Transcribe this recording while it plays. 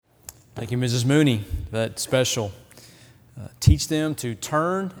Thank you, Mrs. Mooney, for that special. Teach them to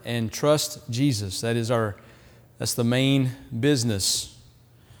turn and trust Jesus. That's the main business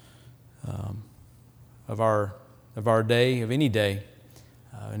of our day, of any day,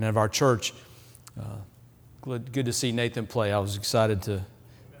 and of our church. Good to see Nathan play. I was excited to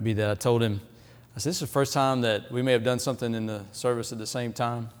be there. I told him, I said, this is the first time that we may have done something in the service at the same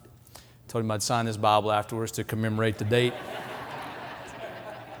time. I told him I'd sign his Bible afterwards to commemorate the date.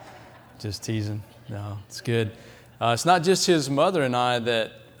 Just teasing. No, it's good. It's not just his mother and I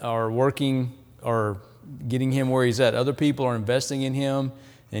that are working or getting him where he's at. Other people are investing in him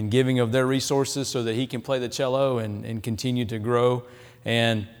and giving of their resources so that he can play the cello and continue to grow.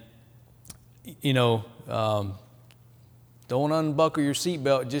 And, don't unbuckle your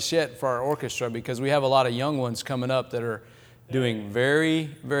seatbelt just yet for our orchestra, because we have a lot of young ones coming up that are doing very,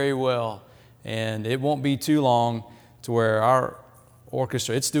 very well. And it won't be too long to where our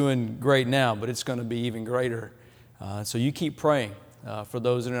orchestra, it's doing great now, but it's going to be even greater. So you keep praying for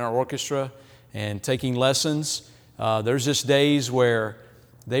those in our orchestra and taking lessons. There's just days where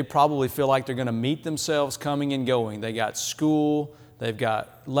they probably feel like they're going to meet themselves coming and going. They got school, they've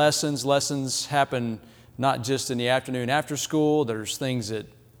got lessons. Lessons happen not just in the afternoon after school. There's things that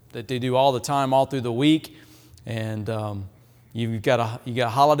they do all the time, all through the week. And you got a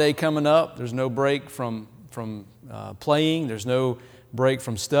holiday coming up. There's no break from playing. There's no break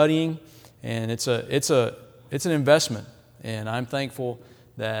from studying. And it's an investment. And I'm thankful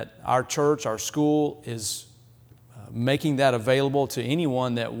that our church, our school, is making that available to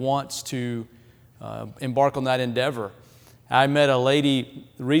anyone that wants to embark on that endeavor. I met a lady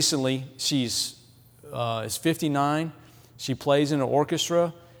recently. She's 59. She plays in an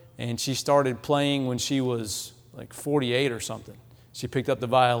orchestra, and she started playing when she was like 48 or something. She picked up the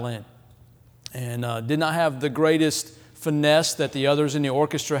violin and did not have the greatest finesse that the others in the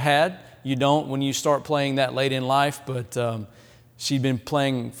orchestra had. You don't when you start playing that late in life, but she'd been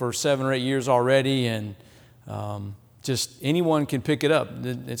playing for 7 or 8 years already, and just anyone can pick it up.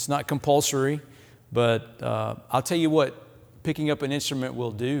 It's not compulsory, but I'll tell you what picking up an instrument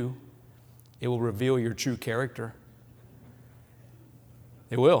will do. It will reveal your true character.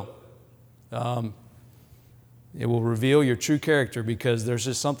 It will. It will reveal your true character, because there's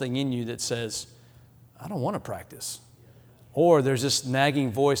just something in you that says, I don't want to practice. Or there's this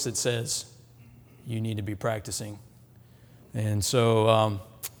nagging voice that says, you need to be practicing. And so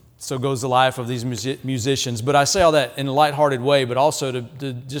goes the life of these musicians. But I say all that in a lighthearted way, but also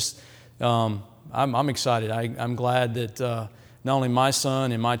to just, I'm excited. I'm glad that not only my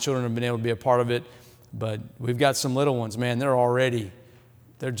son and my children have been able to be a part of it, but we've got some little ones, man.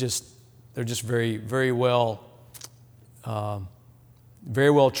 They're just very, very well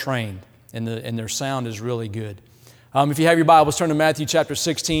trained, and their sound is really good. If you have your Bibles, turn to Matthew chapter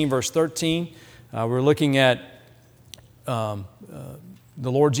 16, verse 13. We're looking at the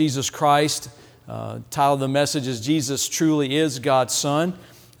Lord Jesus Christ. Title of the message is Jesus Truly Is God's Son.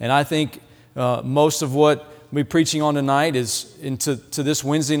 And I think most of what we're preaching on tonight is to this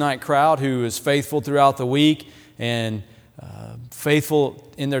Wednesday night crowd who is faithful throughout the week and faithful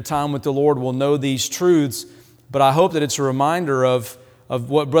in their time with the Lord will know these truths. But I hope that it's a reminder of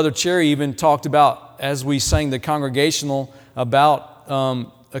what Brother Cherry even talked about as we sang the congregational about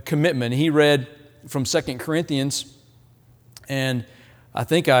a commitment. He read from 2 Corinthians, and I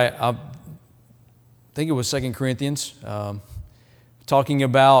think it was 2 Corinthians, talking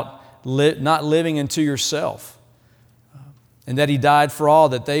about not living unto yourself, and that He died for all,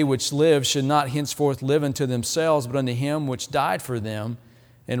 that they which live should not henceforth live unto themselves, but unto Him which died for them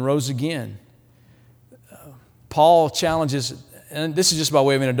and rose again. Paul challenges, and this is just by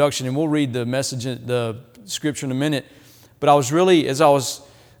way of introduction, and we'll read the message, the scripture in a minute, but as I was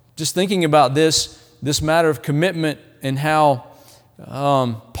just thinking about this matter of commitment and how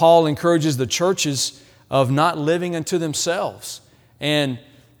Paul encourages the churches of not living unto themselves and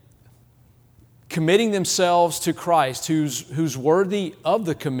committing themselves to Christ, who's worthy of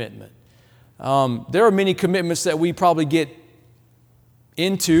the commitment. There are many commitments that we probably get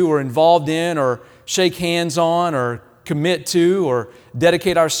into or involved in or shake hands on or commit to or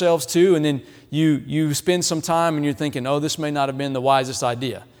dedicate ourselves to, and then you spend some time and you're thinking, oh, this may not have been the wisest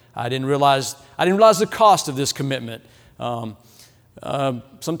idea. I didn't realize the cost of this commitment.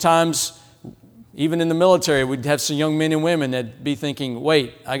 Sometimes, even in the military, we'd have some young men and women that'd be thinking,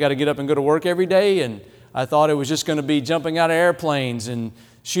 wait, I got to get up and go to work every day, and I thought it was just going to be jumping out of airplanes and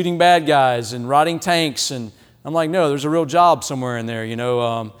shooting bad guys and riding tanks. And I'm like, no, there's a real job somewhere in there.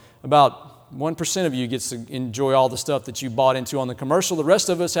 About 1% of you gets to enjoy all the stuff that you bought into on the commercial. The rest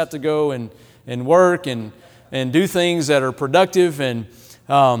of us have to go and work and do things that are productive. And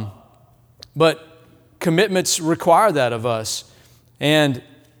But commitments require that of us. And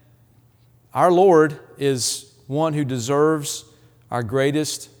our Lord is one who deserves our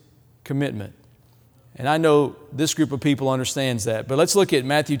greatest commitment. And I know this group of people understands that. But let's look at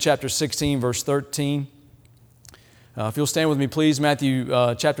Matthew chapter 16, verse 13. If you'll stand with me, please. Matthew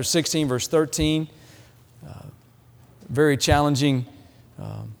chapter 16, verse 13. Very challenging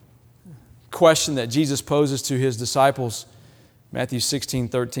question that Jesus poses to His disciples. Matthew 16,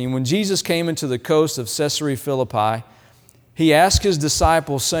 13. When Jesus came into the coast of Caesarea Philippi, He asked His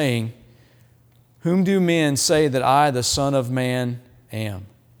disciples, saying, "Whom do men say that I, the Son of Man, am?"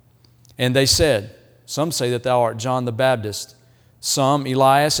 And they said, "Some say that thou art John the Baptist, some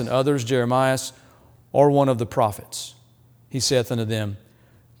Elias, and others Jeremiah, or one of the prophets." He saith unto them,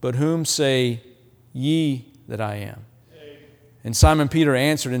 "But whom say ye that I am?" And Simon Peter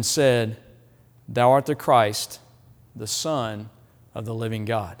answered and said, "Thou art the Christ, the Son of the living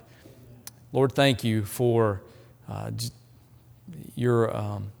God." Lord, thank You for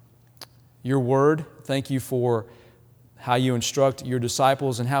Your Word. Thank You for how You instruct Your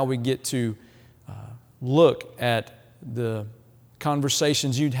disciples and how we get to look at the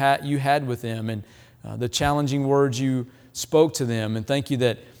conversations you had with them and the challenging words You spoke to them. And thank You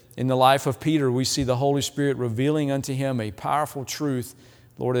that in the life of Peter, we see the Holy Spirit revealing unto him a powerful truth,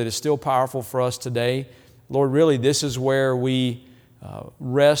 Lord, that is still powerful for us today. Lord, really, this is where we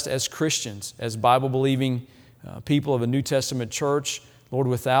rest as Christians, as Bible-believing people of a New Testament church. Lord,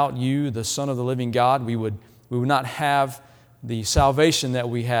 without You, the Son of the living God, we would not have the salvation that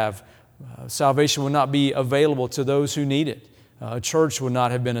we have. Salvation would not be available to those who need it. A church would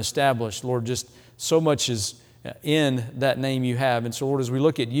not have been established. Lord, just so much is in that name You have. And so, Lord, as we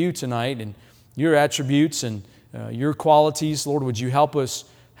look at You tonight and Your attributes and Your qualities, Lord, would You help us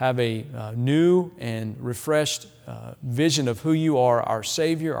have a new and refreshed vision of who You are, our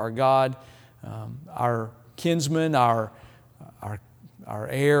Savior, our God, our kinsman, our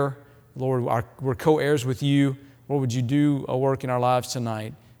heir. Lord, we're co-heirs with You. Lord, would You do a work in our lives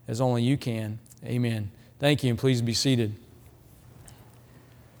tonight as only You can. Amen. Thank You, and please be seated.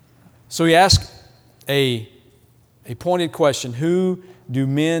 So he asked a pointed question: who do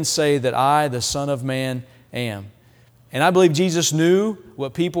men say that I, the Son of Man, am? And I believe Jesus knew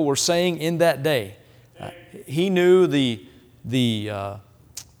what people were saying in that day. He knew the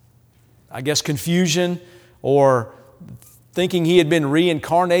confusion or thinking He had been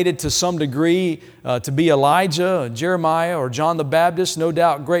reincarnated to some degree to be Elijah, Jeremiah, or John the Baptist. No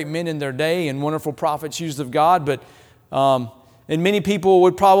doubt great men in their day and wonderful prophets used of God. But and many people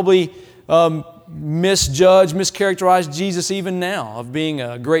would probably mischaracterize Jesus even now of being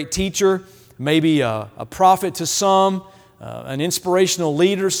a great teacher, maybe a prophet to some, an inspirational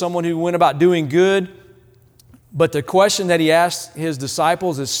leader, someone who went about doing good. But the question that He asked His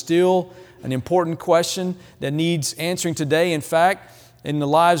disciples is still an important question that needs answering today. In fact, in the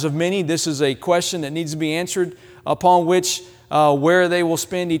lives of many, this is a question that needs to be answered, upon which where they will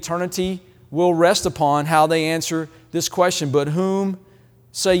spend eternity will rest upon how they answer this question. But whom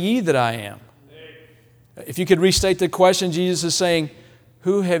say ye that I am? If you could restate the question, Jesus is saying,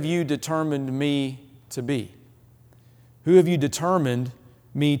 who have you determined Me to be? Who have you determined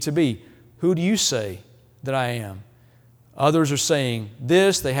Me to be? Who do you say that I am? Others are saying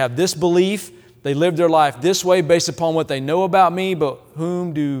this, they have this belief, they live their life this way based upon what they know about Me, but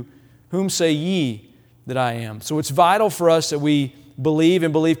whom say ye that I am? So it's vital for us that we believe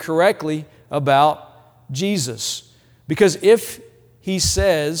and believe correctly about Jesus. Because if He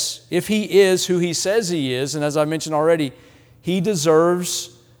is who He says He is, and as I mentioned already, He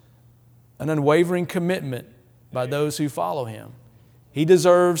deserves an unwavering commitment by those who follow Him. He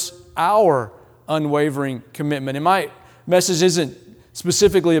deserves our unwavering commitment. And my message isn't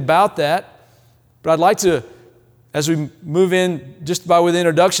specifically about that, but I'd like to, as we move in just with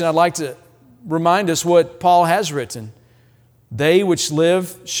introduction, I'd like to remind us what Paul has written. They which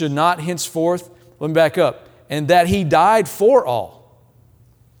live should not henceforth, let me back up, and that He died for all.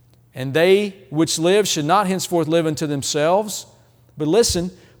 And they which live should not henceforth live unto themselves, but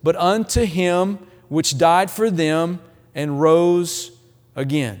listen, but unto Him which died for them and rose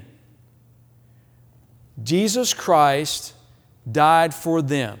again. Jesus Christ died for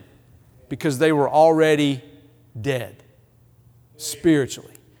them because they were already dead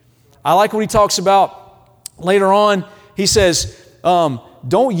spiritually. I like what he talks about later on. He says,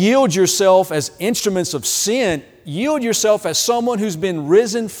 don't yield yourself as instruments of sin. Yield yourself as someone who's been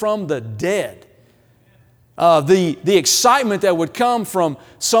risen from the dead. The excitement that would come from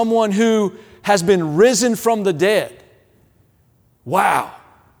someone who has been risen from the dead. Wow.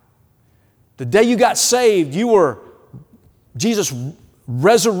 The day you got saved, Jesus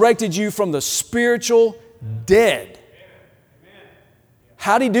resurrected you from the spiritual dead.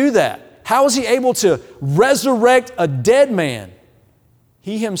 How did He do that? How was He able to resurrect a dead man?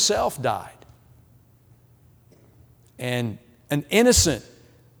 He Himself died. And an innocent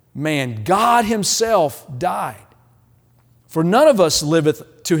man, God Himself, died. For none of us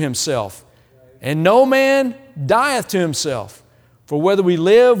liveth to himself, and no man dieth to himself. For whether we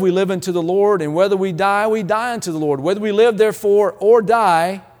live unto the Lord, and whether we die unto the Lord. Whether we live, therefore, or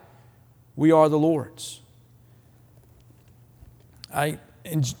die, we are the Lord's. I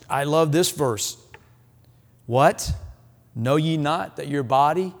love this verse. What? Know ye not that your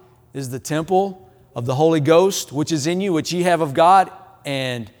body is the temple of the Holy Ghost, which is in you, which ye have of God,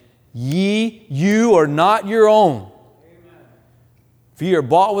 and you are not your own. For ye are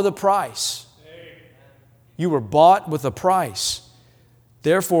bought with a price. You were bought with a price.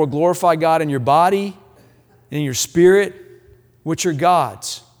 Therefore glorify God in your body and in your spirit, which are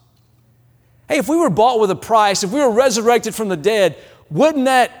God's. Hey, if we were bought with a price, if we were resurrected from the dead, wouldn't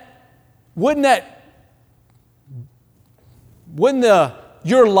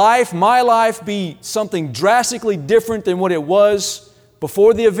your life, my life, be something drastically different than what it was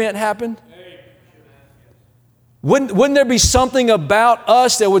before the event happened? Wouldn't there be something about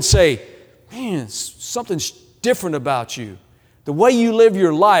us that would say, man, something's different about you? The way you live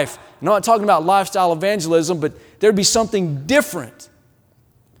your life. I'm not talking about lifestyle evangelism, but there'd be something different.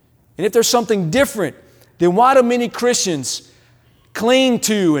 And if there's something different, then why do many Christians cling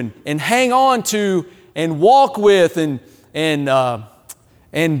to and hang on to and walk with and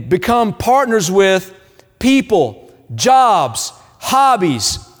become partners with people, jobs,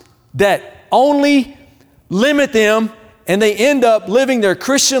 hobbies that only limit them, and they end up living their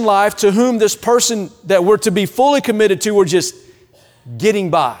Christian life to whom this person that we're to be fully committed to, we're just getting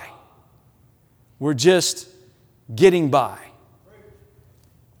by. We're just getting by.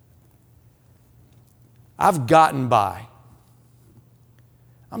 I've gotten by.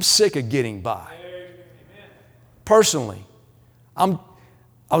 I'm sick of getting by. Personally, I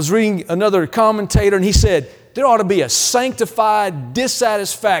was reading another commentator, and he said there ought to be a sanctified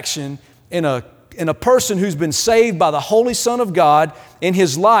dissatisfaction in a person who's been saved by the Holy Son of God in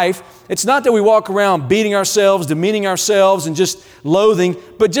his life. It's not that we walk around beating ourselves, demeaning ourselves, and just loathing,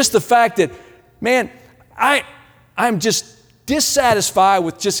 but just the fact that, man, I'm just dissatisfied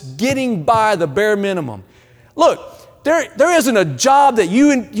with just getting by the bare minimum. Look, there isn't a job that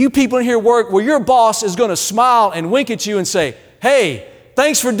you people in here work where your boss is going to smile and wink at you and say, hey,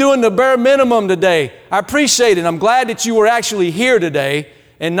 thanks for doing the bare minimum today. I appreciate it. I'm glad that you were actually here today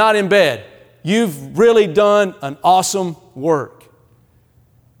and not in bed. You've really done an awesome work.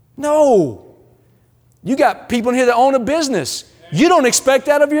 No. You got people in here that own a business. You don't expect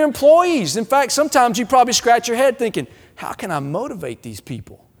that of your employees. In fact, sometimes you probably scratch your head thinking, how can I motivate these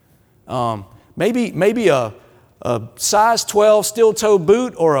people? Maybe a size 12 steel-toe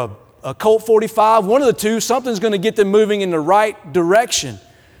boot or a Colt 45, one of the two, something's going to get them moving in the right direction.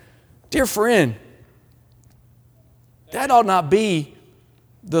 Dear friend, that ought not be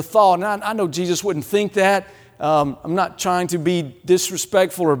the thought. And I know Jesus wouldn't think that. I'm not trying to be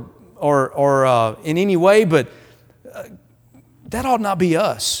disrespectful or in any way, but that ought not be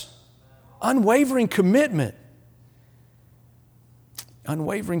us. Unwavering commitment.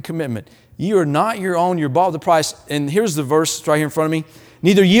 Unwavering commitment. You are not your own, you're bought with a price. And here's the verse right here in front of me.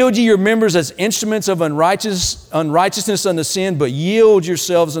 Neither yield ye your members as instruments of unrighteousness unto sin, but yield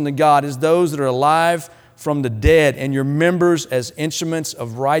yourselves unto God as those that are alive from the dead, and your members as instruments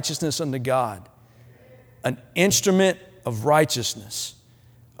of righteousness unto God. An instrument of righteousness.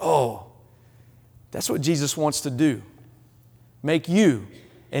 Oh, that's what Jesus wants to do. Make you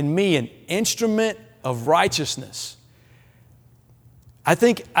and me an instrument of righteousness. I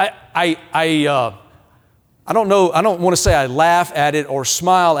think I don't know, I don't want to say I laugh at it or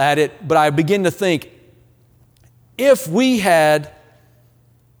smile at it, but I begin to think, if we had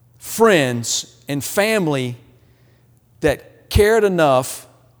friends and family that cared enough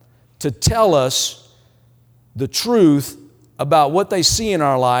to tell us the truth about what they see in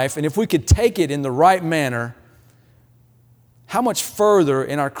our life, and if we could take it in the right manner, how much further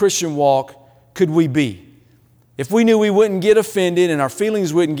in our Christian walk could we be? If we knew we wouldn't get offended and our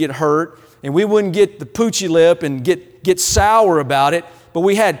feelings wouldn't get hurt and we wouldn't get the poochy lip and get sour about it, but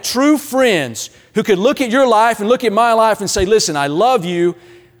we had true friends who could look at your life and look at my life and say, listen, I love you.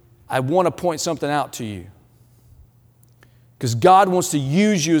 I want to point something out to you. Because God wants to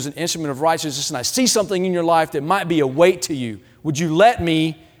use you as an instrument of righteousness, and I see something in your life that might be a weight to you. Would you let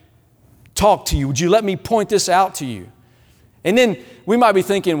me talk to you? Would you let me point this out to you? And then we might be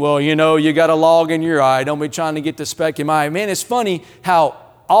thinking, well, you got a log in your eye. Don't be trying to get the speck in my eye. Man, it's funny how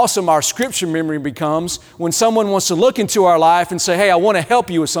awesome our scripture memory becomes when someone wants to look into our life and say, hey, I want to help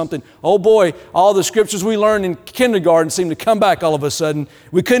you with something. Oh boy, all the scriptures we learned in kindergarten seem to come back all of a sudden.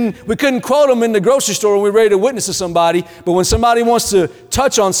 We couldn't quote them in the grocery store when we were ready to witness to somebody, but when somebody wants to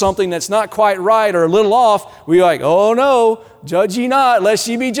touch on something that's not quite right or a little off, we're like, oh no, judge ye not, lest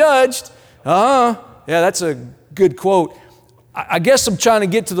ye be judged. Yeah, that's a good quote. I guess I'm trying to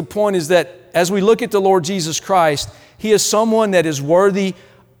get to the point is that as we look at the Lord Jesus Christ, He is someone that is worthy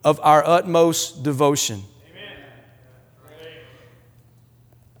of our utmost devotion.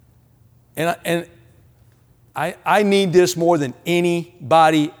 Amen. And I need this more than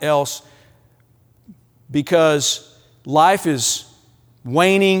anybody else because life is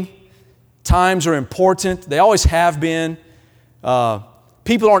waning. Times are important. They always have been.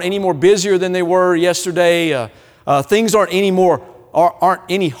 People aren't any more busier than they were yesterday. Things aren't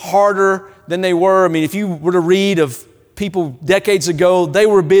any harder than they were. I mean, if you were to read of people decades ago, they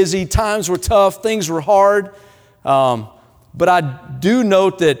were busy, times were tough, things were hard. But I do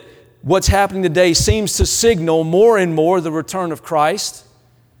note that what's happening today seems to signal more and more the return of Christ.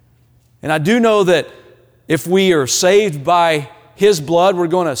 And I do know that if we are saved by His blood, we're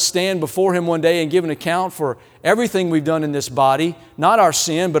going to stand before Him one day and give an account for everything we've done in this body. Not our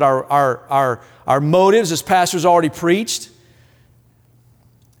sin, but our motives, as pastors already preached.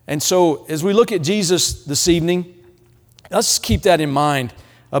 And so as we look at Jesus this evening, let's keep that in mind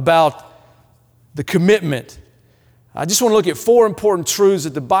about the commitment. I just want to look at 4 important truths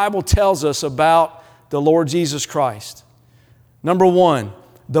that the Bible tells us about the Lord Jesus Christ. Number 1,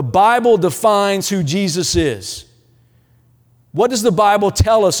 the Bible defines who Jesus is. What does the Bible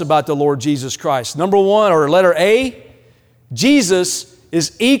tell us about the Lord Jesus Christ? Number 1, or letter A, Jesus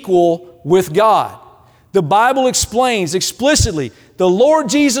is equal with God. The Bible explains explicitly the Lord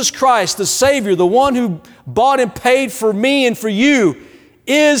Jesus Christ, the Savior, the one who bought and paid for me and for you,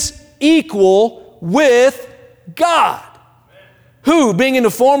 is equal with God. Who, being in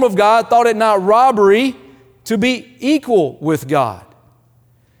the form of God, thought it not robbery to be equal with God.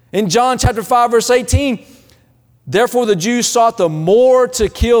 In John chapter 5, verse 18, therefore the Jews sought the more to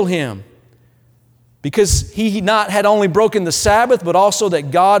kill Him, because He not had only broken the Sabbath, but also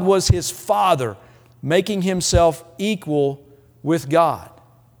that God was His Father, making Himself equal with God.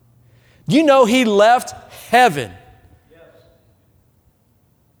 Do you know He left heaven?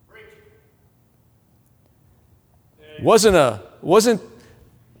 Wasn't,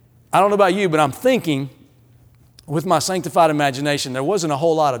 I don't know about you, but I'm thinking with my sanctified imagination, there wasn't a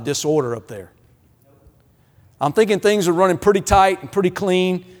whole lot of disorder up there. I'm thinking things are running pretty tight and pretty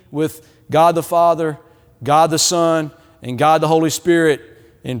clean with God the Father, God the Son, and God the Holy Spirit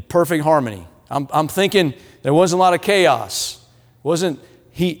in perfect harmony. I'm thinking there wasn't a lot of chaos.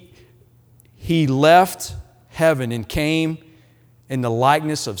 He left heaven and came in the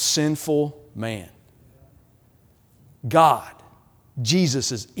likeness of sinful man. God,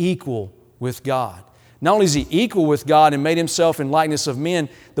 Jesus is equal with God. Not only is He equal with God and made Himself in likeness of men,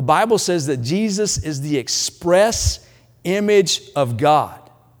 the Bible says that Jesus is the express image of God.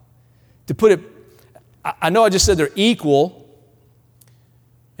 To put it, I know I just said they're equal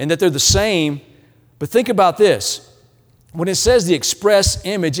and that they're the same, but think about this. When it says the express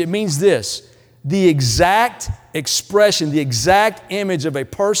image, it means this: the exact expression, the exact image of a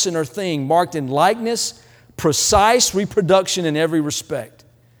person or thing marked in likeness, precise reproduction in every respect.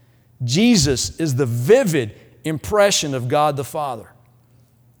 Jesus is the vivid impression of God the Father.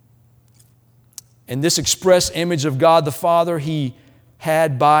 And this express image of God the Father, He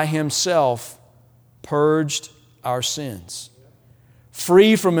had by Himself purged our sins,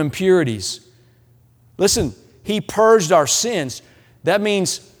 free from impurities. Listen, He purged our sins. That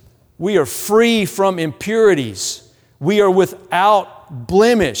means we are free from impurities. We are without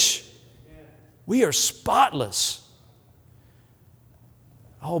blemish. We are spotless.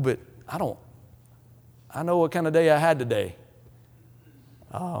 Oh, but I know what kind of day I had today.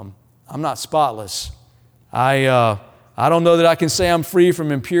 I'm not spotless. I don't know that I can say I'm free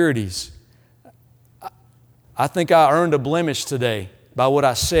from impurities. I think I earned a blemish today by what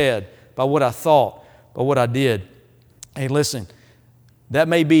I said, by what I thought, by what I did. Hey, listen, that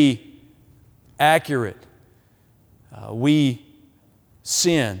may be accurate. We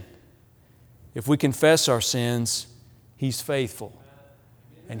sin. If we confess our sins, He's faithful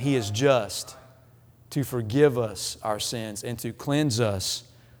and He is just to forgive us our sins and to cleanse us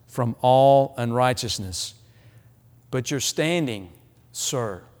from all unrighteousness. But you're standing,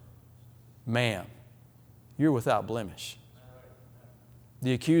 sir, ma'am, you're without blemish.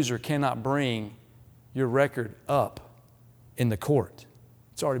 The accuser cannot bring your record up in the court.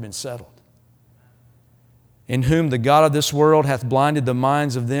 It's already been settled. In whom the God of this world hath blinded the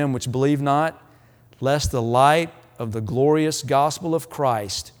minds of them which believe not, lest the light of the glorious gospel of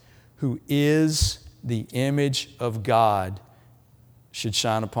Christ, who is the image of God, should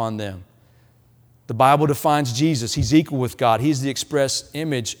shine upon them. The Bible defines Jesus. He's equal with God. He's the express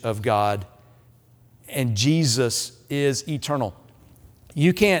image of God. And Jesus is eternal.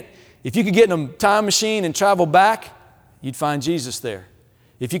 If you could get in a time machine and travel back, you'd find Jesus there.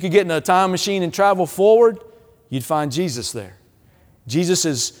 If you could get in a time machine and travel forward, you'd find Jesus there. Jesus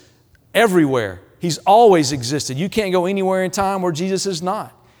is everywhere. He's always existed. You can't go anywhere in time where Jesus is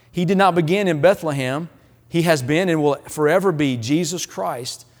not. He did not begin in Bethlehem. He has been and will forever be Jesus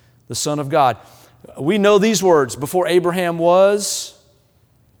Christ, the Son of God. We know these words. Before Abraham was,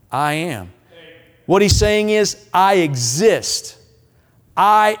 I am. What he's saying is, I exist.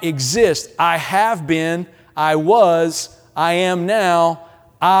 I exist. I have been. I was. I am now.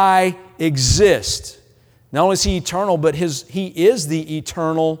 I exist. Not only is He eternal, but He is the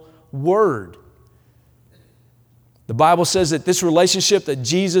eternal Word. The Bible says that this relationship that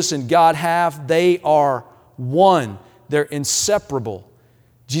Jesus and God have, they are one. They're inseparable.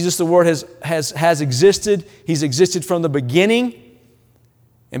 Jesus, the Word, has existed. He's existed from the beginning.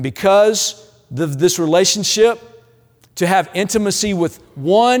 And because of this relationship, to have intimacy with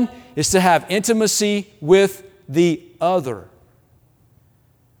one is to have intimacy with the other.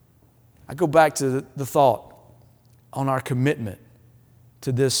 I go back to the thought on our commitment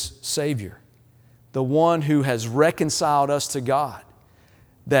to this Savior, the one who has reconciled us to God,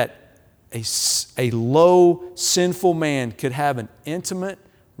 that a low, sinful man could have an intimate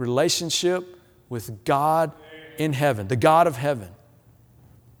relationship with God in heaven, the God of heaven.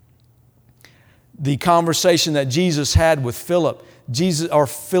 The conversation that Jesus had with Philip,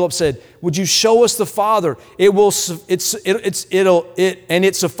 Philip said, "Would you show us the Father? It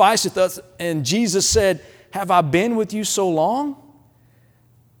sufficeth us." And Jesus said, "Have I been with you so long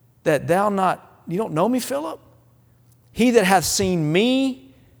that you don't know me, Philip? He that hath seen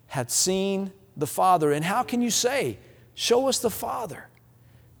me hath seen the Father. And how can you say, show us the Father?"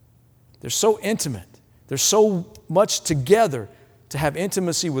 They're so intimate. They're so much together. To have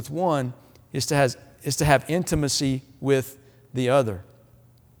intimacy with one is to have intimacy with the other.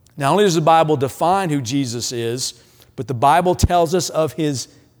 Not only does the Bible define who Jesus is, but the Bible tells us of His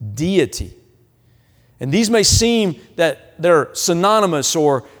deity. And these may seem that they're synonymous,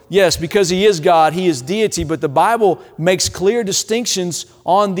 or yes, because He is God, He is deity, but the Bible makes clear distinctions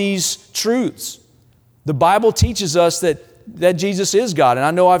on these truths. The Bible teaches us that Jesus is God, and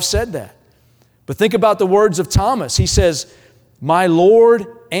I know I've said that. But think about the words of Thomas. He says, "My Lord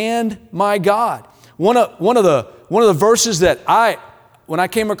and my God." One of the verses that when I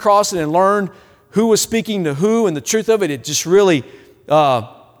came across it and learned who was speaking to who and the truth of it, it just really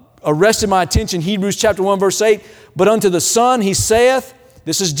arrested my attention. Hebrews chapter 1, verse 8, "But unto the Son He saith,"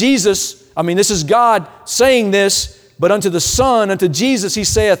 this is this is God saying this, "But unto the Son, unto Jesus He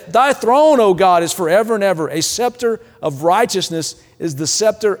saith, Thy throne, O God, is forever and ever. A scepter of righteousness is the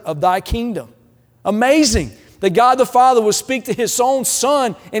scepter of Thy kingdom." Amazing that God the Father would speak to His own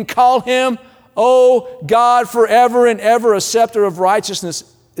Son and call Him, "O God, forever and ever, a scepter of righteousness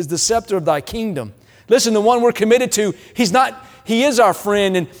is the scepter of Thy kingdom." Listen, the one we're committed to, He is our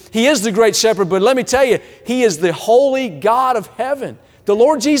friend and He is the great shepherd, but let me tell you, He is the holy God of heaven, the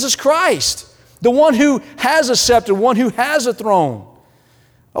Lord Jesus Christ, the one who has a scepter, one who has a throne.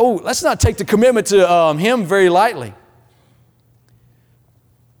 Oh, let's not take the commitment to Him very lightly.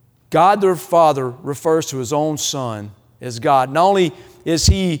 God the Father refers to His own Son as God. Not only is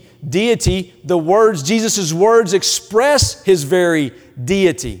He deity, Jesus' words express His very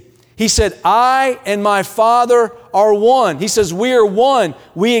deity. He said, "I and my Father are one." He says, we are one.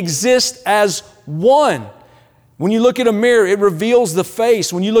 We exist as one. When you look at a mirror, it reveals the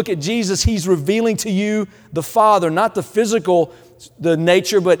face. When you look at Jesus, He's revealing to you the Father, not the physical, the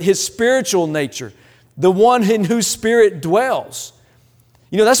nature, but His spiritual nature, the one in whose spirit dwells.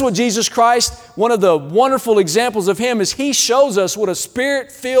 You know, that's what Jesus Christ, one of the wonderful examples of Him is He shows us what a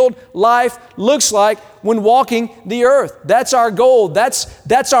Spirit-filled life looks like when walking the earth. That's our goal.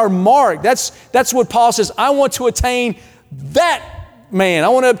 That's our mark. That's what Paul says, I want to attain that man. I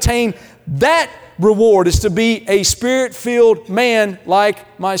want to obtain that reward, is to be a Spirit-filled man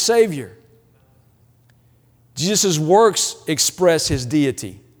like my Savior. Jesus' works express His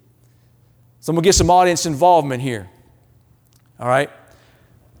deity. So I'm going to get some audience involvement here. All right?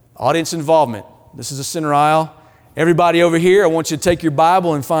 Audience involvement. This is a center aisle. Everybody over here, I want you to take your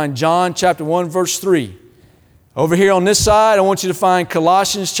Bible and find John chapter 1, verse 3. Over here on this side, I want you to find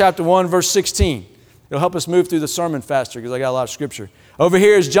Colossians chapter 1, verse 16. It'll help us move through the sermon faster because I got a lot of scripture. Over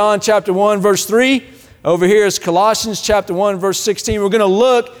here is John chapter 1, verse 3. Over here is Colossians chapter 1, verse 16. We're going to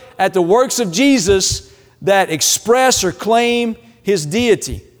look at the works of Jesus that express or claim His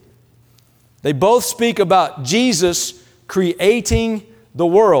deity. They both speak about Jesus creating the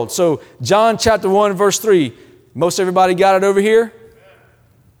world. So John chapter 1, verse 3. Most everybody got it over here?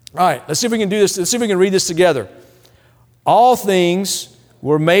 All right, let's see if we can do this. Let's see if we can read this together. All things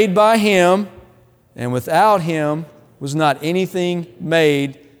were made by Him, and without Him was not anything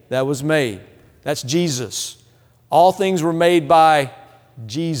made that was made. That's Jesus. All things were made by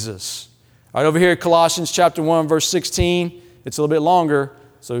Jesus. All right, over here, Colossians chapter 1, verse 16. It's a little bit longer,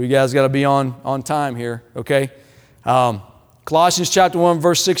 so you guys got to be on time here, okay? Colossians chapter 1,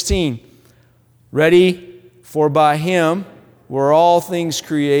 verse 16. Ready? For by Him were all things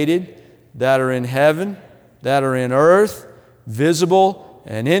created that are in heaven, that are in earth, visible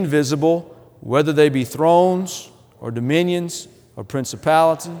and invisible, whether they be thrones or dominions or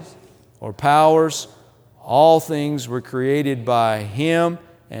principalities or powers. All things were created by Him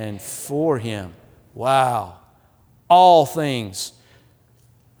and for Him. Wow. All things.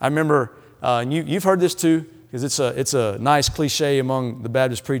 I remember, and you've heard this too, because it's a nice cliche among the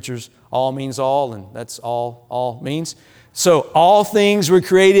Baptist preachers. All means all, and that's all means. So all things were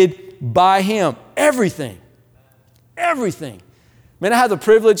created by Him. Everything. Everything. Man, I have the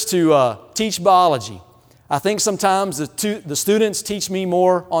privilege to teach biology. I think sometimes the students teach me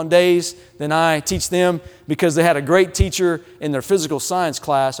more on days than I teach them because they had a great teacher in their physical science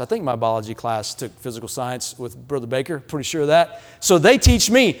class. I think my biology class took physical science with Brother Baker, pretty sure of that. So they teach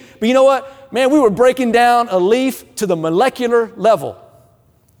me. But you know what? Man, we were breaking down a leaf to the molecular level.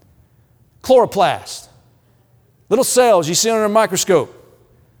 Chloroplast. Little cells you see under a microscope.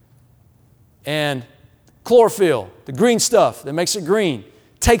 And chlorophyll, the green stuff that makes it green,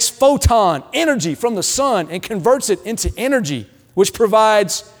 takes photon energy from the sun and converts it into energy, which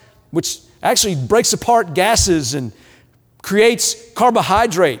actually breaks apart gases and creates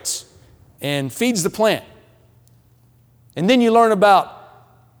carbohydrates and feeds the plant. And then you learn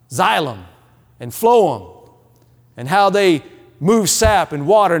about xylem and phloem and how they move sap and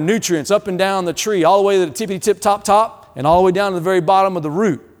water and nutrients up and down the tree, all the way to the tippity-tip top and all the way down to the very bottom of the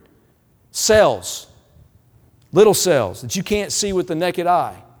root. Cells. Little cells that you can't see with the naked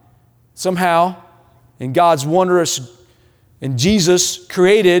eye. Somehow, in God's wondrous, and Jesus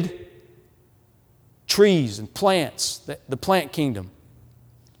created trees and plants, the plant kingdom.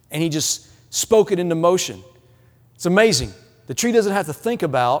 And He just spoke it into motion. It's amazing. The tree doesn't have to think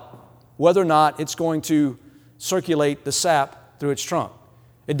about whether or not it's going to circulate the sap through its trunk.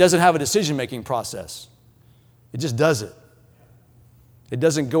 It doesn't have a decision-making process. It just does it. It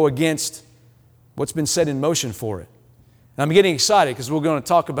doesn't go against what's been set in motion for it. And I'm getting excited because we're going to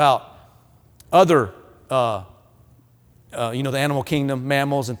talk about other, the animal kingdom,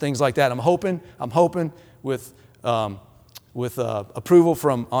 mammals and things like that. I'm hoping with approval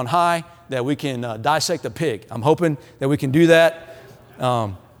from on high that we can dissect a pig. I'm hoping that we can do that.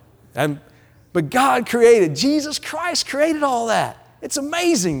 But God created, Jesus Christ created all that. It's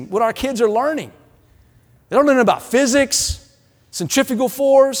amazing what our kids are learning. They don't learn about physics, centrifugal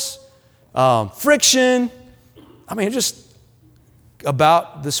force, friction. I mean, just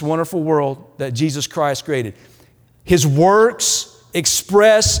about this wonderful world that Jesus Christ created. His works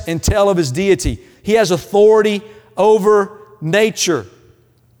express and tell of His deity. He has authority over nature.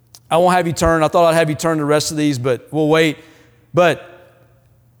 I won't have you turn. I thought I'd have you turn the rest of these, but we'll wait. But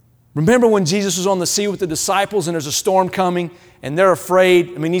remember when Jesus was on the sea with the disciples and there's a storm coming and they're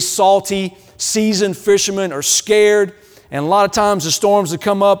afraid. I mean, these salty, seasoned fishermen are scared. And a lot of times the storms would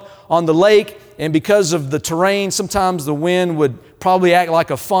come up on the lake, and because of the terrain, sometimes the wind would probably act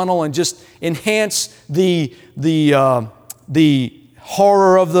like a funnel and just enhance the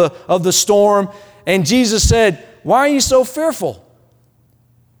horror of the storm. And Jesus said, "Why are you so fearful?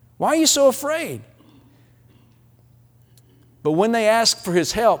 Why are you so afraid?" But when they asked for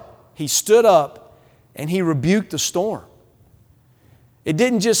His help, He stood up and He rebuked the storm. It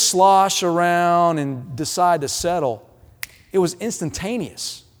didn't just slosh around and decide to settle. It was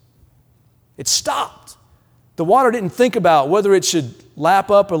instantaneous. It stopped. The water didn't think about whether it should lap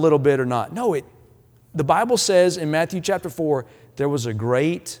up a little bit or not. No, the Bible says in Matthew chapter 4, there was a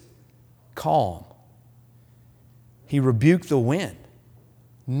great calm. He rebuked the wind.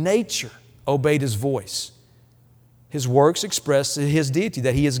 Nature obeyed His voice. His works express His deity,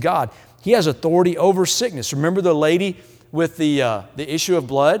 that He is God. He has authority over sickness. Remember the lady with the issue of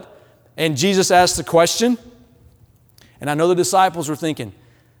blood? And Jesus asked the question. And I know the disciples were thinking,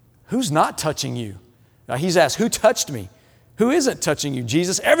 who's not touching you? He's asked, who touched me? Who isn't touching you,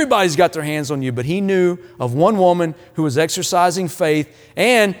 Jesus? Everybody's got their hands on you. But he knew of one woman who was exercising faith,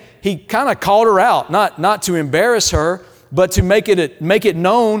 and he kind of called her out, not to embarrass her, but to make it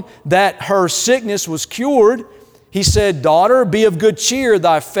known that her sickness was cured. He said, "Daughter, be of good cheer.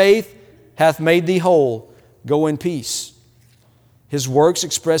 Thy faith hath made thee whole. Go in peace." His works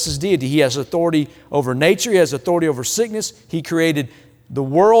express His deity. He has authority over nature. He has authority over sickness. He created the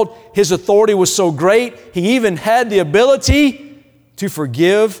world. His authority was so great, He even had the ability to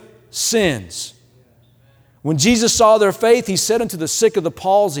forgive sins. When Jesus saw their faith, He said unto the sick of the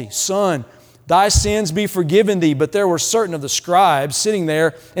palsy, "Son, thy sins be forgiven thee." But there were certain of the scribes sitting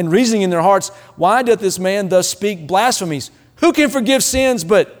there and reasoning in their hearts, "Why doth this man thus speak blasphemies? Who can forgive sins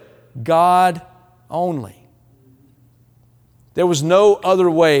but God only?" There was no other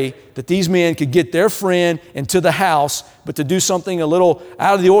way that these men could get their friend into the house but to do something a little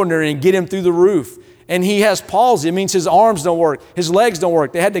out of the ordinary and get him through the roof. And he has palsy. It means his arms don't work. His legs don't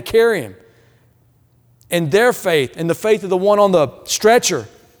work. They had to carry him. And their faith and the faith of the one on the stretcher,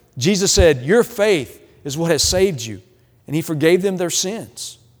 Jesus said, "Your faith is what has saved you." And He forgave them their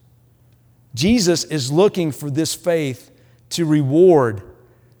sins. Jesus is looking for this faith to reward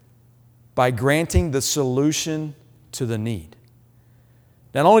by granting the solution to the need.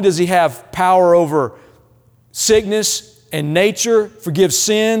 Not only does He have power over sickness and nature, forgive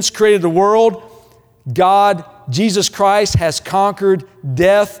sins, created the world, God, Jesus Christ, has conquered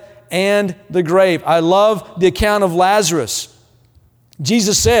death and the grave. I love the account of Lazarus.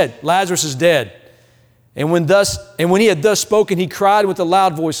 Jesus said, "Lazarus is dead." And when He had thus spoken, He cried with a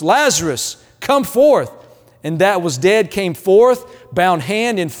loud voice, "Lazarus, come forth." And that was dead came forth, bound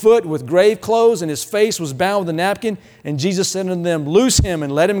hand and foot with grave clothes, and his face was bound with a napkin. And Jesus said unto them, "Loose him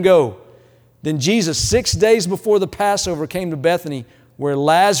and let him go." Then Jesus, 6 days before the Passover, came to Bethany, where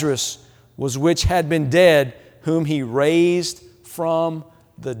Lazarus was, which had been dead, whom He raised from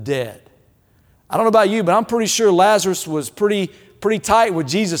the dead. I don't know about you, but I'm pretty sure Lazarus was pretty tight with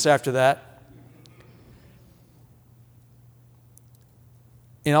Jesus after that.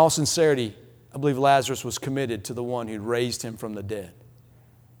 In all sincerity, I believe Lazarus was committed to the one who raised him from the dead.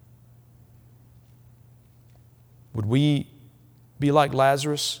 Would we be like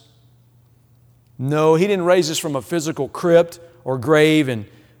Lazarus? No, he didn't raise us from a physical crypt or grave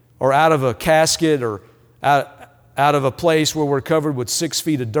or out of a casket or out of a place where we're covered with 6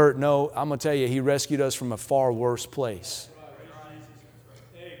 feet of dirt. No, I'm going to tell you, He rescued us from a far worse place.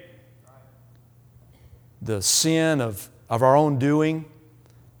 The sin of our own doing,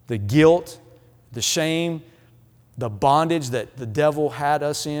 the guilt, the shame, the bondage that the devil had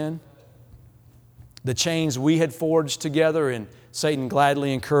us in, the chains we had forged together, and Satan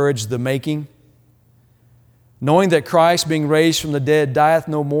gladly encouraged the making. Knowing that Christ, being raised from the dead, dieth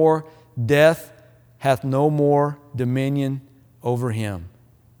no more, death hath no more dominion over Him.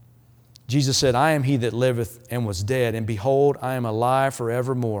 Jesus said, "I am He that liveth and was dead, and behold, I am alive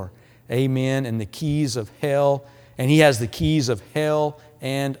forevermore." Amen. And the keys of hell, and He has the keys of hell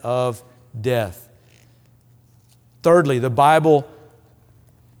and of death. Thirdly, the Bible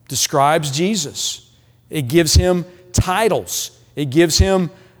describes Jesus. It gives Him titles. It gives Him,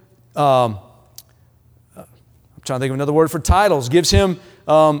 I'm trying to think of another word for titles, gives Him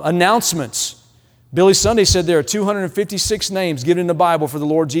announcements. Billy Sunday said there are 256 names given in the Bible for the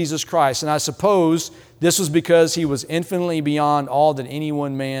Lord Jesus Christ, and I suppose this was because He was infinitely beyond all that any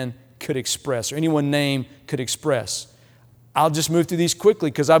one man could express or any one name could express. I'll just move through these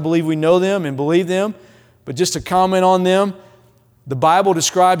quickly because I believe we know them and believe them. But just to comment on them, the Bible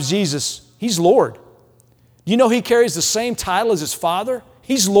describes Jesus. He's Lord. You know He carries the same title as His Father?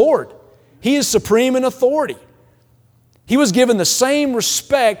 He's Lord. He is supreme in authority. He was given the same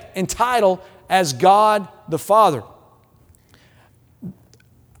respect and title as God the Father.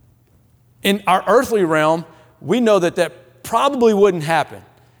 In our earthly realm, we know that probably wouldn't happen.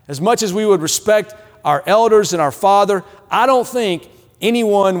 As much as we would respect our elders and our Father, I don't think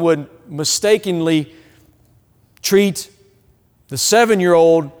anyone would mistakenly treat the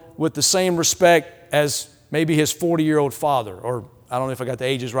 7-year-old with the same respect as maybe his 40-year-old father. Or I don't know if I got the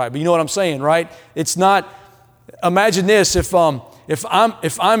ages right, but you know what I'm saying, right? It's not. Imagine this: if I'm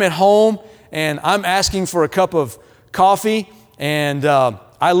at home and I'm asking for a cup of coffee, and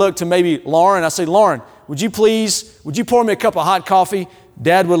I look to maybe Lauren, I say, "Lauren, would you pour me a cup of hot coffee?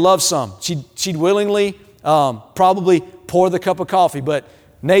 Dad would love some." She'd willingly probably pour the cup of coffee. But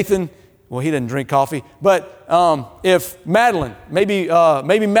Nathan, well, he didn't drink coffee. But if Madeline, maybe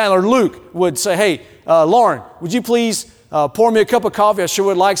Madeline or Luke would say, "Hey, Lauren, would you please pour me a cup of coffee? I sure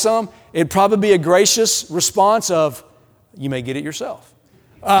would like some." It'd probably be a gracious response of, "You may get it yourself."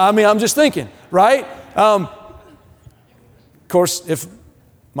 I'm just thinking, right? course, if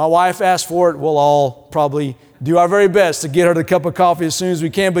my wife asks for it, we'll all probably do our very best to get her the cup of coffee as soon as we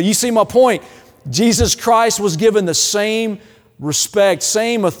can. But you see my point. Jesus Christ was given the same respect,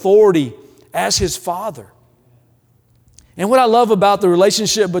 same authority as His Father. And what I love about the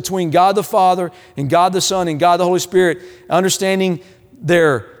relationship between God the Father and God the Son and God the Holy Spirit, understanding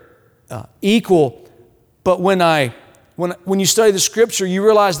they're equal, but when you study the Scripture, you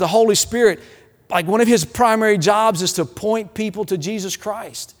realize the Holy Spirit, like one of His primary jobs is to point people to Jesus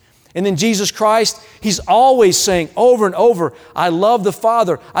Christ. And then Jesus Christ, He's always saying over and over, I love the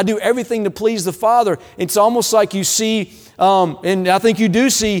Father. I do everything to please the Father. It's almost like you see, and I think you do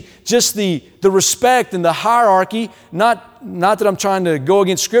see just the respect and the hierarchy, not that I'm trying to go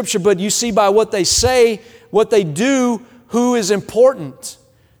against Scripture, but you see by what they say, what they do, who is important.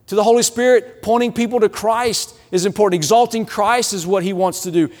 To the Holy Spirit, pointing people to Christ is important. Exalting Christ is what He wants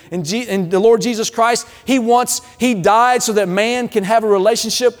to do. And the Lord Jesus Christ, He died so that man can have a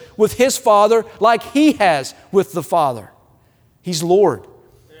relationship with his Father like He has with the Father. He's Lord.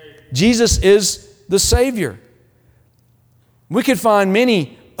 Jesus is the Savior. We could find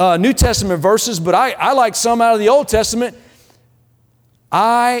many New Testament verses, but I like some out of the Old Testament.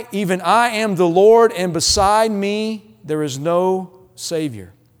 I am the Lord, and beside me there is no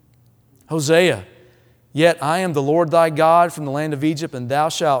Savior. Hosea, yet I am the Lord thy God from the land of Egypt, and thou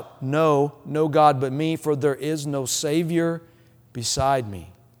shalt know no God but me, for there is no Savior beside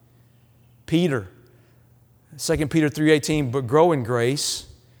me. Peter, 2 Peter 3:18, but grow in grace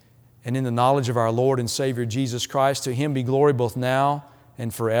and in the knowledge of our Lord and Savior Jesus Christ. To Him be glory both now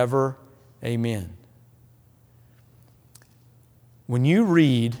and forever. Amen. When you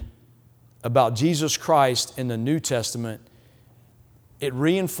read about Jesus Christ in the New Testament, it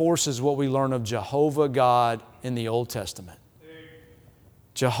reinforces what we learn of Jehovah God in the Old Testament.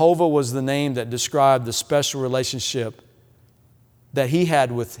 Jehovah was the name that described the special relationship that He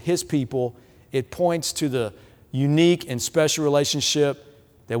had with His people. It points to the unique and special relationship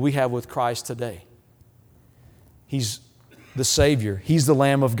that we have with Christ today. He's the Savior. He's the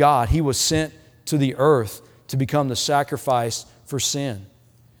Lamb of God. He was sent to the earth to become the sacrifice for sin.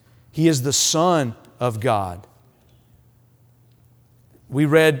 He is the Son of God. We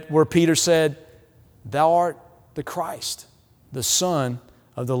read where Peter said, Thou art the Christ, the Son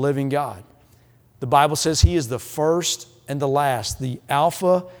of the living God. The Bible says He is the first and the last, the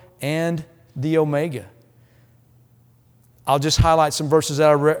Alpha and the Omega. I'll just highlight some verses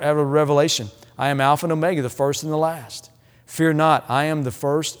out of Revelation. I am Alpha and Omega, the first and the last. Fear not, I am the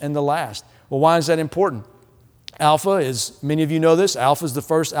first and the last. Well, why is that important? Alpha is, many of you know this, Alpha is the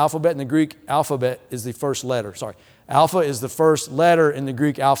first alphabet in the Greek alphabet is the first letter. Alpha is the first letter in the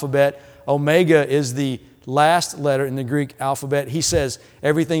Greek alphabet. Omega is the last letter in the Greek alphabet. He says,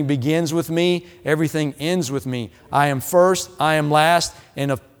 everything begins with me, everything ends with me. I am first, I am last,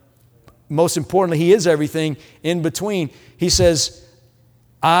 and most importantly, He is everything in between. He says,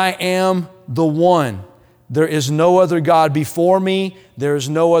 I am the one. There is no other God before me. There is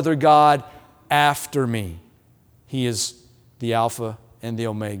no other God after me. He is the Alpha and the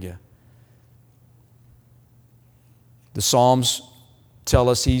Omega. The Psalms tell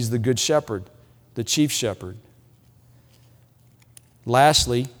us He's the good shepherd, the chief shepherd.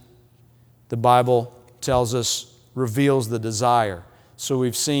 Lastly, the Bible tells us, reveals the desire. So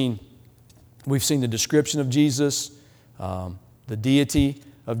we've seen the description of Jesus, the deity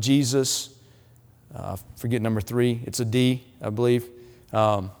of Jesus. Forget number 3. It's a D, I believe.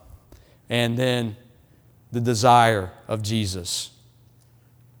 And then the desire of Jesus.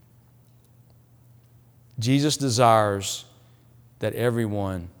 Jesus desires that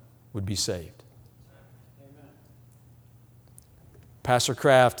everyone would be saved. Amen. Pastor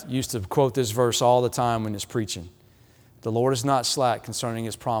Kraft used to quote this verse all the time when he's preaching. The Lord is not slack concerning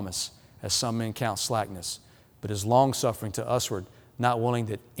His promise, as some men count slackness, but is long-suffering to usward, not willing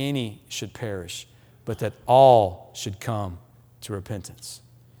that any should perish, but that all should come to repentance.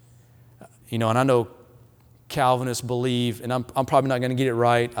 And I know Calvinists believe, and I'm probably not going to get it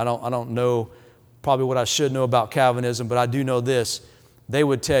right. I don't know probably what I should know about Calvinism, but I do know this. They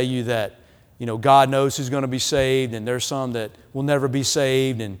would tell you that, God knows who's going to be saved, and there's some that will never be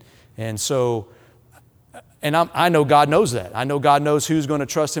saved, and I know God knows that. I know God knows who's going to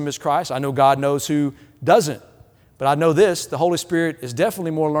trust Him as Christ. I know God knows who doesn't. But I know this, the Holy Spirit is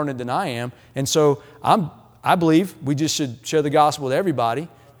definitely more learned than I am, and so I believe we just should share the gospel with everybody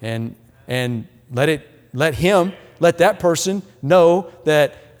and let that person know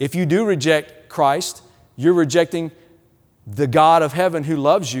that if you do reject Christ, you're rejecting the God of heaven who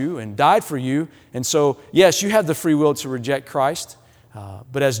loves you and died for you. And so, yes, you have the free will to reject Christ.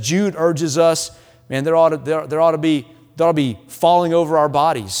 But as Jude urges us, man, there ought to that ought to be falling over our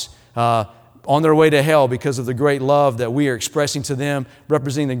bodies on their way to hell because of the great love that we are expressing to them,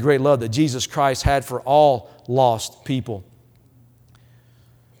 representing the great love that Jesus Christ had for all lost people.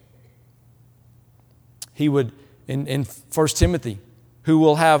 He would, in 1 Timothy, who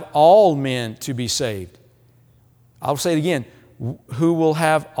will have all men to be saved. I'll say it again, who will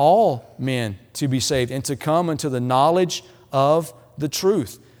have all men to be saved and to come into the knowledge of the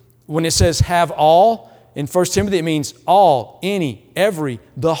truth. When it says have all, in 1 Timothy it means all, any, every,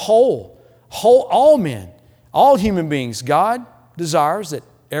 the whole, all men, all human beings. God desires that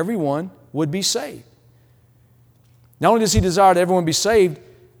everyone would be saved. Not only does He desire that everyone be saved,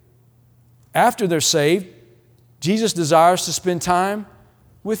 after they're saved, Jesus desires to spend time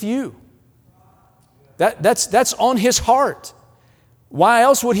with you. That's on His heart. Why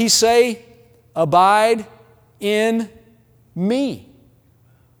else would He say, abide in me?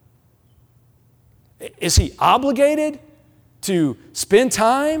 Is He obligated to spend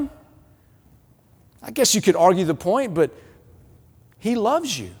time? I guess you could argue the point, but He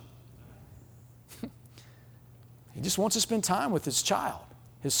loves you. He just wants to spend time with His child,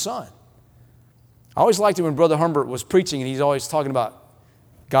 His son. I always liked it when Brother Humbert was preaching and he's always talking about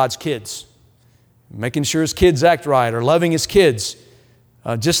God's kids, making sure His kids act right or loving His kids.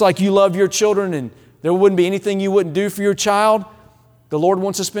 Just like you love your children and there wouldn't be anything you wouldn't do for your child, the Lord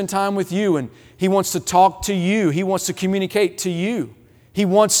wants to spend time with you and He wants to talk to you. He wants to communicate to you. He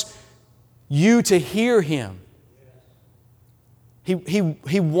wants you to hear Him.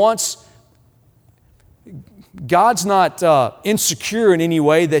 He wants... God's not insecure in any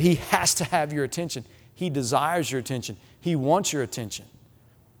way that He has to have your attention. He desires your attention. He wants your attention.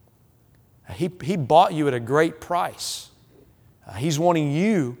 He bought you at a great price. He's wanting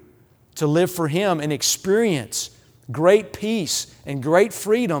you to live for Him and experience great peace and great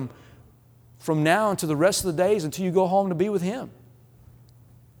freedom from now until the rest of the days until you go home to be with Him.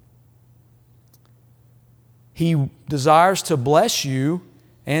 He desires to bless you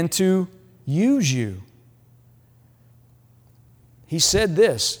and to use you. He said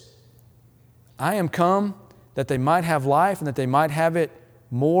this, I am come that they might have life and that they might have it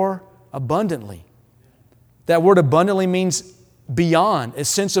more abundantly. That word abundantly means beyond, a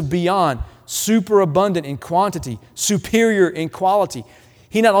sense of beyond, super abundant in quantity, superior in quality.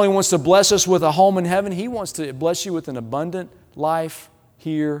 He not only wants to bless us with a home in heaven, He wants to bless you with an abundant life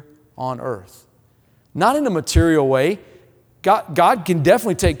here on earth. Not in a material way. God can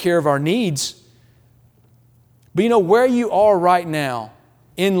definitely take care of our needs. But you know, where you are right now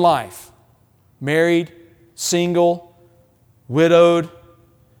in life, married, single, widowed,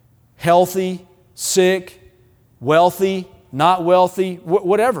 healthy, sick, wealthy, not wealthy,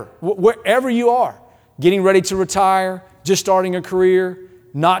 whatever, wherever you are, getting ready to retire, just starting a career,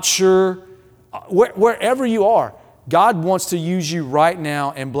 not sure, wherever you are, God wants to use you right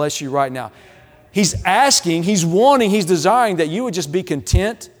now and bless you right now. He's asking, He's wanting, He's desiring that you would just be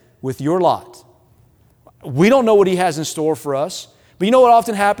content with your lot. We don't know what He has in store for us. But you know what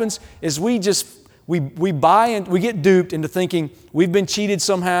often happens is we buy and we get duped into thinking we've been cheated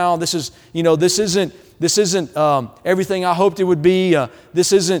somehow. This isn't everything I hoped it would be.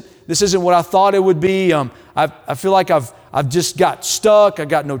 This isn't what I thought it would be. I feel like I've just got stuck. I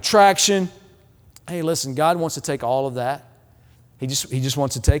got no traction. Hey, listen, God wants to take all of that. He just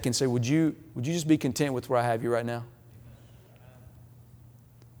wants to take and say, would you just be content with where I have you right now?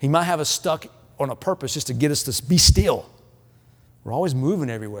 He might have us stuck on a purpose just to get us to be still. We're always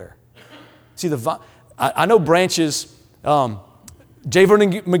moving everywhere. See, I know branches, J.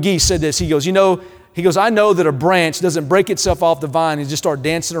 Vernon McGee said this. He goes, I know that a branch doesn't break itself off the vine and just start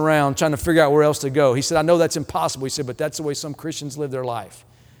dancing around trying to figure out where else to go. He said, I know that's impossible. He said, but that's the way some Christians live their life.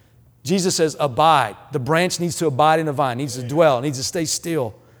 Jesus says, abide. The branch needs to abide in the vine, needs to dwell, needs to stay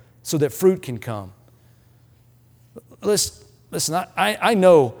still so that fruit can come. Listen, I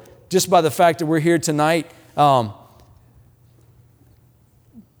know just by the fact that we're here tonight,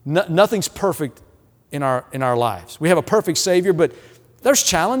 nothing's perfect in our lives. We have a perfect Savior, but there's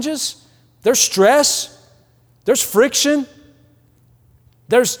challenges, there's stress, there's friction,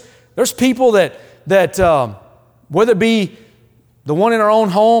 there's people that whether it be the one in our own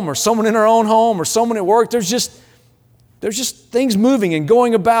home or someone in our own home or someone at work, there's just things moving and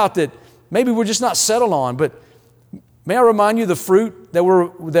going about that maybe we're just not settled on. But may I remind you the fruit that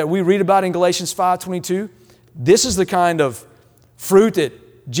we read about in Galatians 5:22? This is the kind of fruit that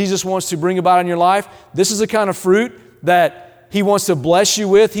Jesus wants to bring about in your life. This is the kind of fruit that He wants to bless you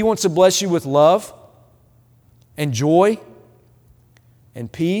with. He wants to bless you with love and joy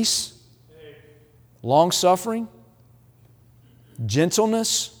and peace, long-suffering,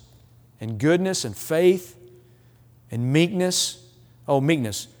 gentleness and goodness and faith and meekness,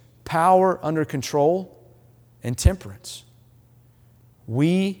 meekness, power under control, and temperance.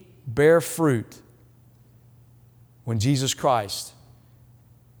 We bear fruit when Jesus Christ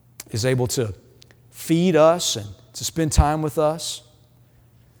is able to feed us and to spend time with us.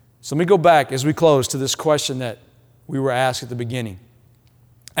 So let me go back as we close to this question that we were asked at the beginning.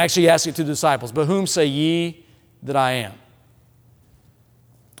 Actually asked it to the disciples, but whom say ye that I am?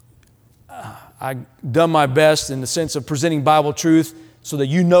 I've done my best in the sense of presenting Bible truth so that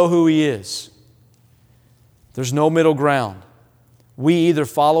you know who He is. There's no middle ground. We either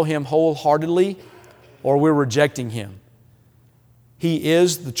follow Him wholeheartedly or we're rejecting Him. He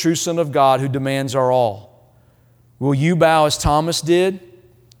is the true Son of God who demands our all. Will you bow as Thomas did?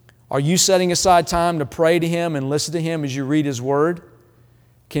 Are you setting aside time to pray to Him and listen to Him as you read His Word?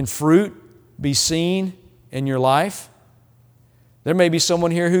 Can fruit be seen in your life? There may be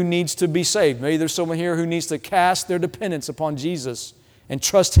someone here who needs to be saved. Maybe there's someone here who needs to cast their dependence upon Jesus and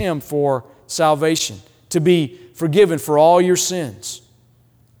trust Him for salvation, to be forgiven for all your sins.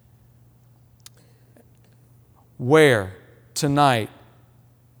 Where tonight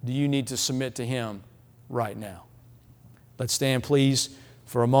do you need to submit to Him right now? Let's stand, please,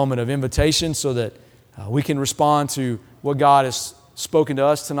 for a moment of invitation so that we can respond to what God has spoken to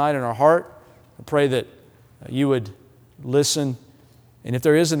us tonight in our heart. I pray that you would listen. And if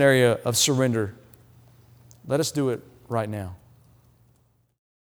there is an area of surrender, let us do it right now.